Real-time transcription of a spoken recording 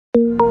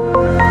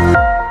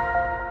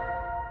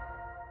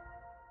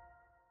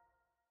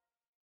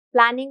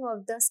Planning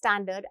of the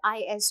standard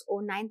ISO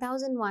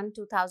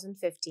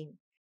 9001-2015.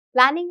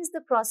 Planning is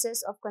the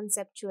process of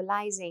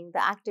conceptualizing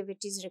the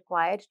activities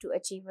required to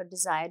achieve a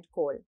desired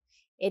goal.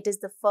 It is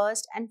the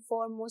first and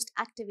foremost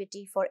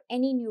activity for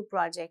any new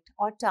project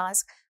or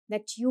task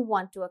that you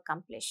want to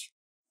accomplish.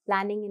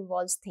 Planning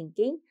involves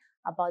thinking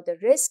about the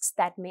risks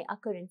that may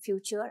occur in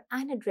future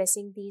and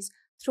addressing these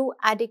through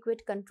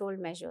adequate control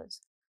measures.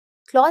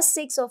 Clause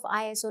 6 of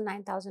ISO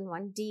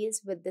 9001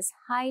 deals with this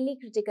highly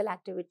critical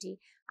activity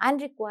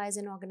and requires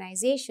an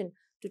organization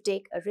to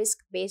take a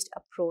risk-based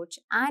approach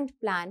and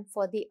plan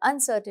for the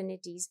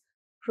uncertainties,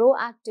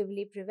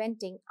 proactively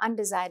preventing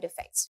undesired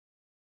effects.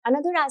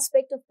 Another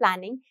aspect of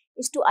planning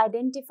is to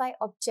identify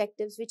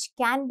objectives which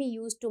can be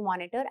used to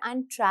monitor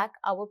and track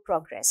our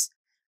progress.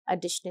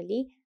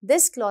 Additionally,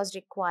 this clause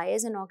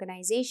requires an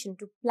organization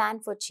to plan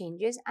for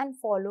changes and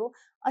follow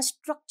a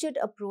structured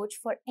approach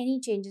for any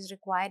changes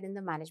required in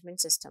the management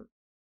system.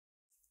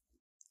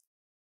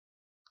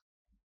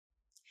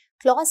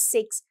 Clause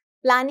 6.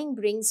 Planning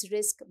brings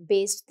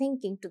risk-based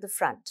thinking to the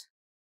front.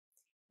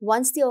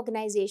 Once the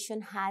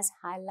organization has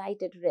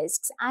highlighted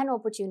risks and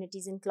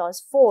opportunities in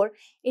Clause 4,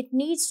 it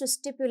needs to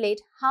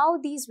stipulate how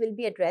these will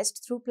be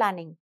addressed through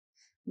planning.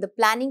 The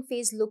planning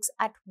phase looks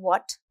at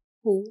what,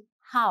 who,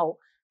 how,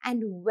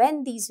 and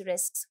when these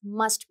risks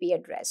must be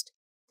addressed.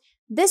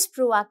 This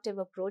proactive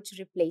approach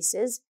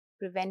replaces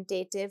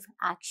preventative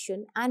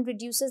action and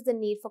reduces the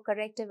need for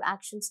corrective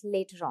actions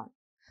later on.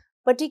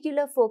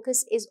 Particular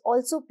focus is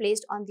also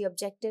placed on the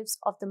objectives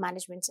of the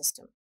management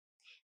system.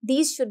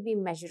 These should be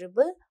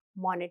measurable,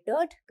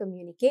 monitored,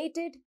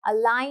 communicated,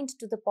 aligned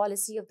to the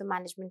policy of the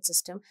management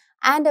system,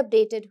 and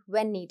updated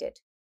when needed.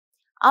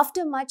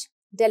 After much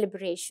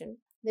deliberation,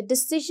 the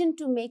decision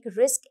to make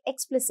risk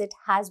explicit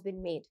has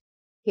been made.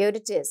 Here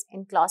it is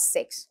in Clause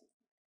 6.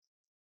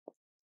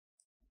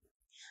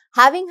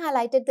 Having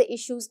highlighted the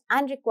issues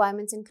and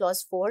requirements in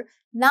Clause 4,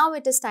 now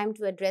it is time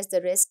to address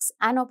the risks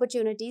and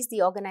opportunities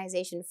the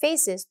organization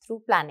faces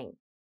through planning.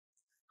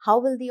 How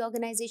will the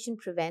organization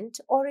prevent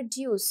or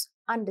reduce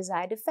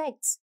undesired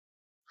effects?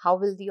 How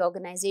will the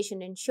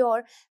organization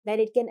ensure that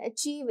it can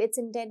achieve its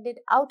intended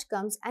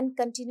outcomes and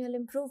continual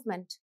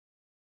improvement?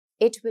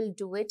 It will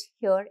do it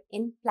here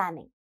in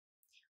planning.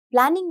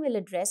 Planning will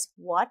address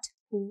what,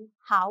 who,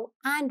 how,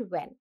 and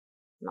when.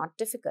 Not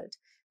difficult.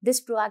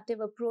 This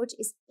proactive approach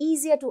is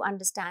easier to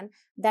understand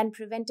than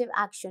preventive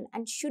action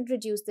and should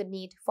reduce the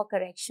need for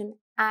correction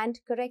and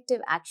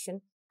corrective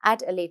action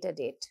at a later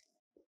date.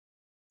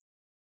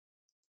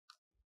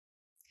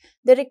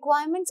 The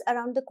requirements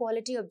around the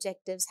quality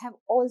objectives have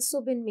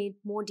also been made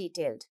more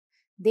detailed.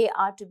 They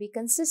are to be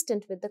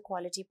consistent with the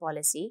quality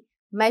policy,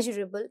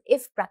 measurable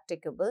if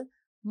practicable,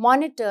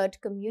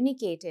 monitored,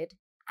 communicated,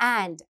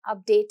 and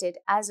updated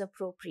as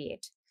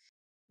appropriate.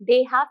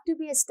 They have to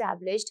be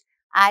established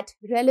at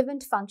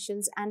relevant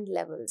functions and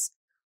levels.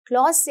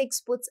 Clause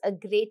 6 puts a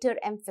greater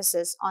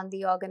emphasis on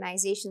the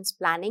organization's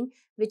planning,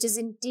 which is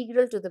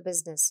integral to the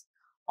business.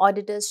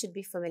 Auditors should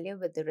be familiar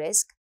with the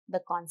risk,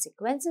 the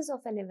consequences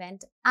of an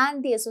event,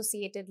 and the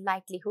associated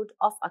likelihood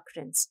of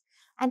occurrence,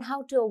 and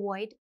how to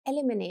avoid,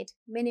 eliminate,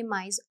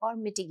 minimize, or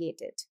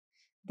mitigate it.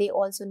 They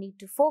also need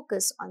to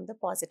focus on the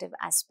positive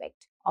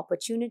aspect,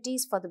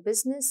 opportunities for the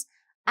business,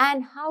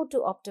 and how to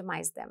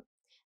optimize them.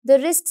 The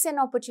risks and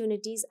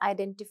opportunities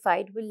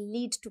identified will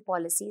lead to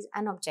policies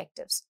and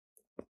objectives.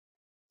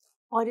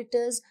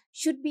 Auditors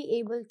should be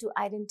able to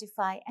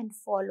identify and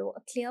follow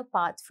a clear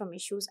path from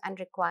issues and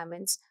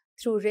requirements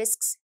through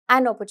risks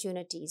and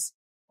opportunities,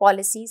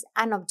 policies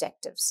and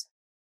objectives.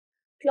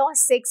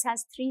 Clause 6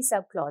 has 3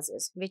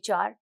 subclauses, which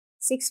are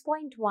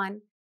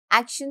 6.1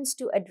 Actions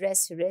to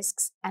address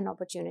risks and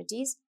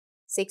opportunities,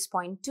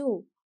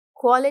 6.2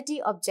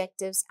 Quality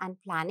objectives and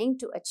planning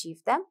to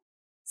achieve them,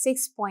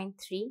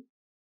 6.3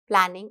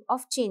 Planning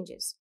of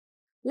changes.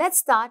 Let's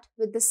start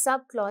with the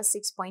subclause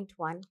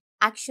 6.1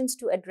 Actions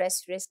to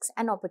address risks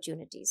and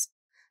opportunities.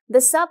 The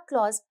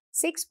subclause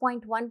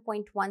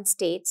 6.1.1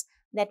 states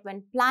that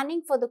when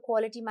planning for the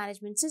quality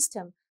management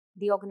system,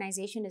 the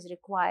organization is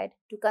required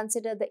to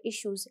consider the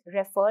issues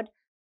referred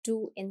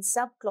to in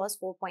subclause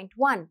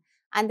 4.1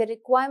 and the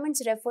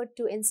requirements referred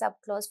to in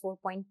subclause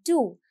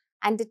 4.2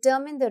 and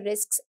determine the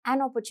risks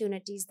and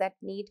opportunities that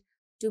need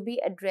to be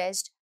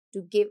addressed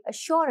to give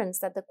assurance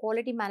that the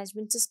quality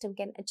management system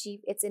can achieve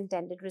its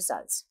intended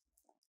results.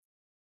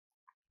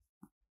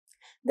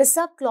 The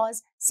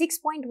subclause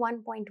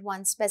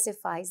 6.1.1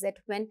 specifies that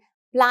when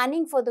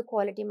planning for the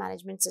quality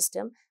management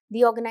system,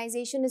 the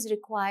organization is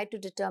required to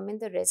determine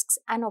the risks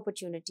and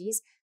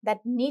opportunities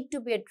that need to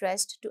be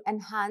addressed to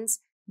enhance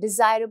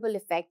desirable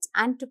effects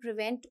and to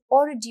prevent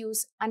or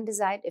reduce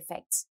undesired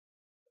effects.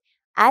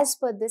 As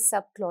per this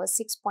subclause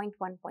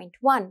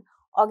 6.1.1,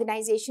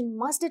 organization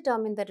must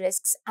determine the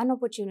risks and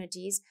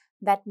opportunities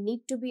that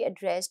need to be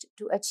addressed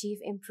to achieve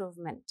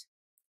improvement.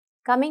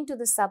 Coming to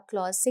the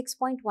subclause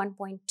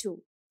 6.1.2.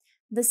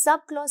 The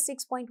subclause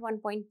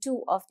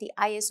 6.1.2 of the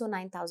ISO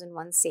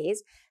 9001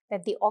 says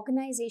that the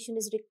organization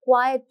is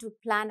required to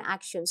plan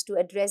actions to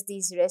address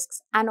these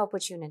risks and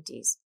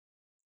opportunities.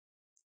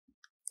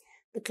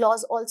 The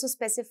clause also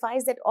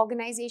specifies that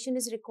organization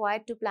is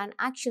required to plan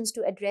actions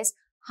to address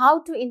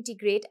how to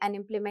integrate and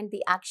implement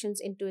the actions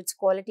into its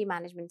quality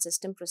management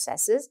system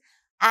processes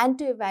and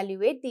to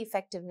evaluate the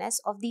effectiveness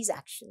of these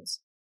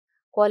actions.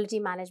 Quality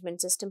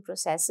management system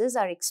processes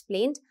are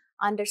explained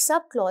under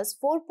subclause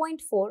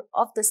 4.4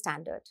 of the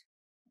standard.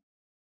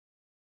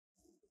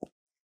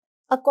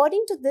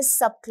 According to this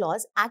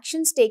subclause,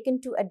 actions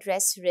taken to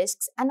address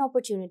risks and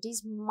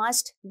opportunities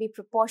must be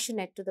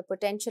proportionate to the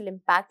potential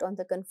impact on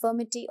the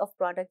conformity of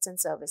products and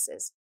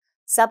services.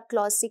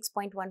 Subclause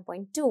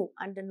 6.1.2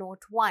 under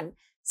Note 1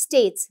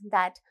 states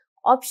that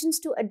options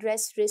to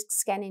address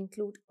risks can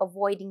include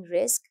avoiding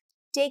risk,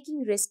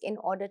 taking risk in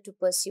order to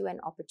pursue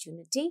an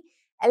opportunity,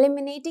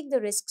 eliminating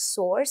the risk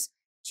source,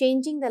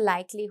 changing the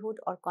likelihood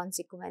or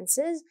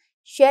consequences,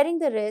 sharing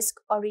the risk,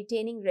 or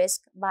retaining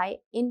risk by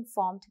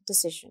informed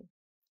decision.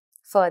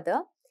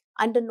 Further,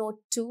 under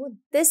Note 2,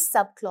 this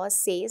subclause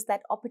says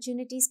that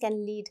opportunities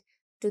can lead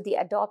to the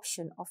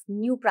adoption of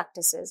new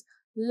practices,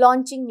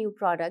 launching new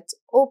products,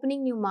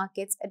 opening new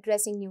markets,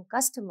 addressing new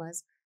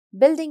customers,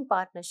 building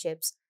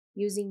partnerships,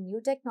 using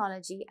new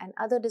technology, and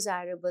other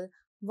desirable,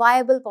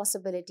 viable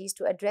possibilities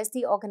to address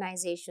the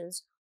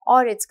organization's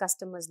or its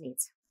customers'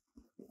 needs.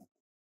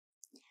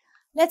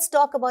 Let's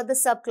talk about the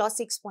subclause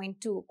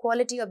 6.2,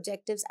 quality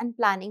objectives and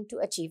planning to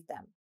achieve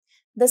them.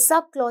 The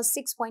subclause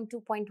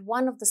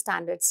 6.2.1 of the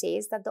standard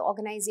says that the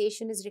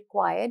organization is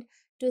required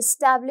to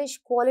establish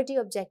quality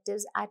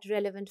objectives at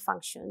relevant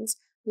functions,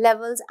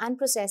 levels, and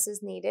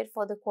processes needed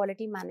for the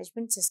quality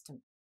management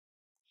system.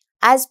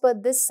 As per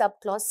this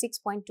subclause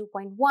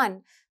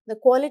 6.2.1, the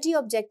quality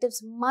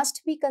objectives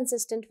must be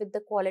consistent with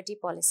the quality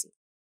policy.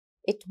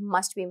 It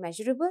must be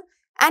measurable,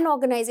 and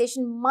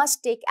organization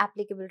must take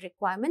applicable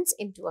requirements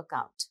into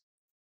account.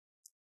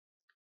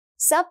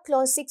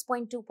 Subclause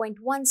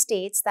 6.2.1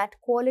 states that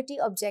quality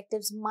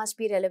objectives must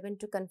be relevant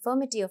to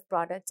conformity of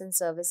products and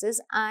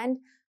services and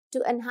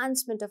to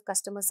enhancement of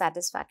customer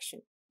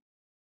satisfaction.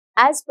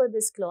 As per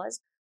this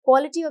clause,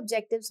 quality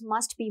objectives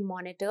must be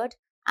monitored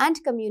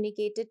and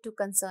communicated to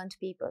concerned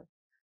people.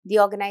 The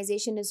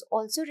organization is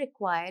also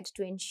required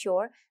to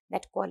ensure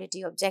that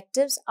quality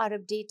objectives are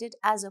updated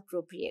as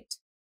appropriate.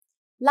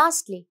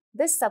 Lastly,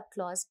 this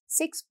subclause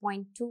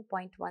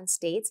 6.2.1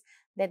 states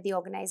that the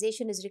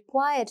organization is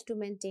required to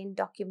maintain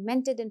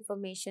documented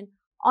information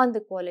on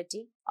the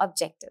quality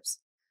objectives.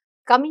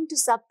 Coming to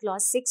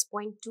subclause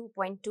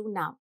 6.2.2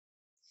 now.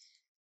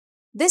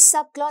 This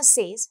subclause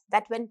says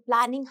that when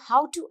planning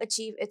how to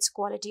achieve its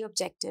quality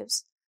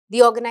objectives,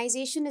 the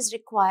organization is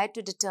required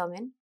to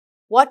determine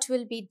what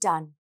will be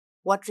done,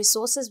 what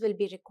resources will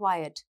be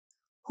required,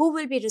 who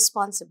will be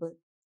responsible,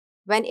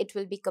 when it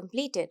will be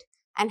completed,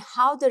 and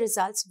how the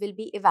results will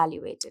be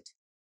evaluated.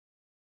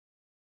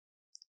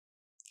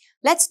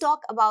 Let's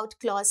talk about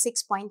clause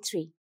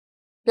 6.3,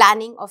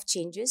 planning of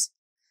changes.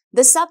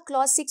 The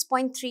subclause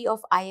 6.3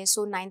 of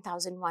ISO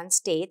 9001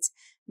 states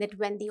that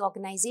when the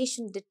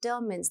organization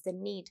determines the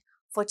need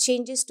for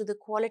changes to the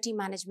quality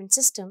management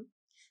system,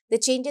 the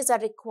changes are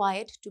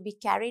required to be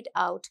carried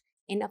out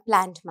in a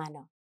planned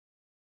manner.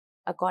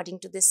 According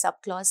to this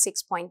subclause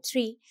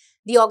 6.3,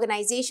 the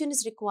organization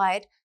is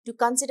required to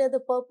consider the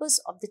purpose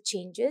of the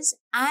changes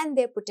and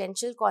their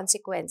potential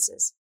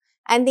consequences,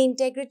 and the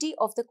integrity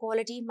of the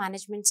quality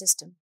management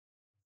system.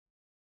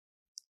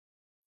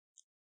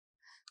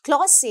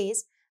 Clause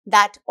says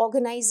that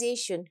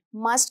organization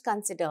must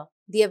consider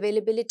the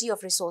availability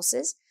of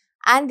resources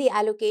and the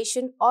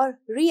allocation or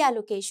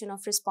reallocation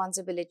of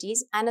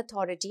responsibilities and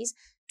authorities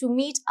to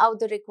meet out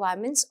the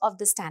requirements of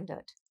the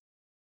standard.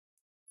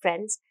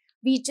 Friends,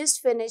 we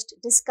just finished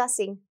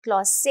discussing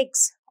clause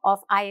 6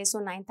 of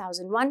ISO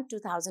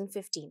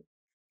 9001-2015.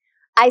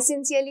 I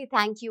sincerely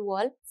thank you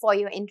all for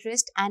your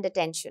interest and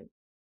attention.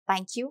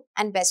 Thank you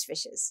and best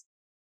wishes.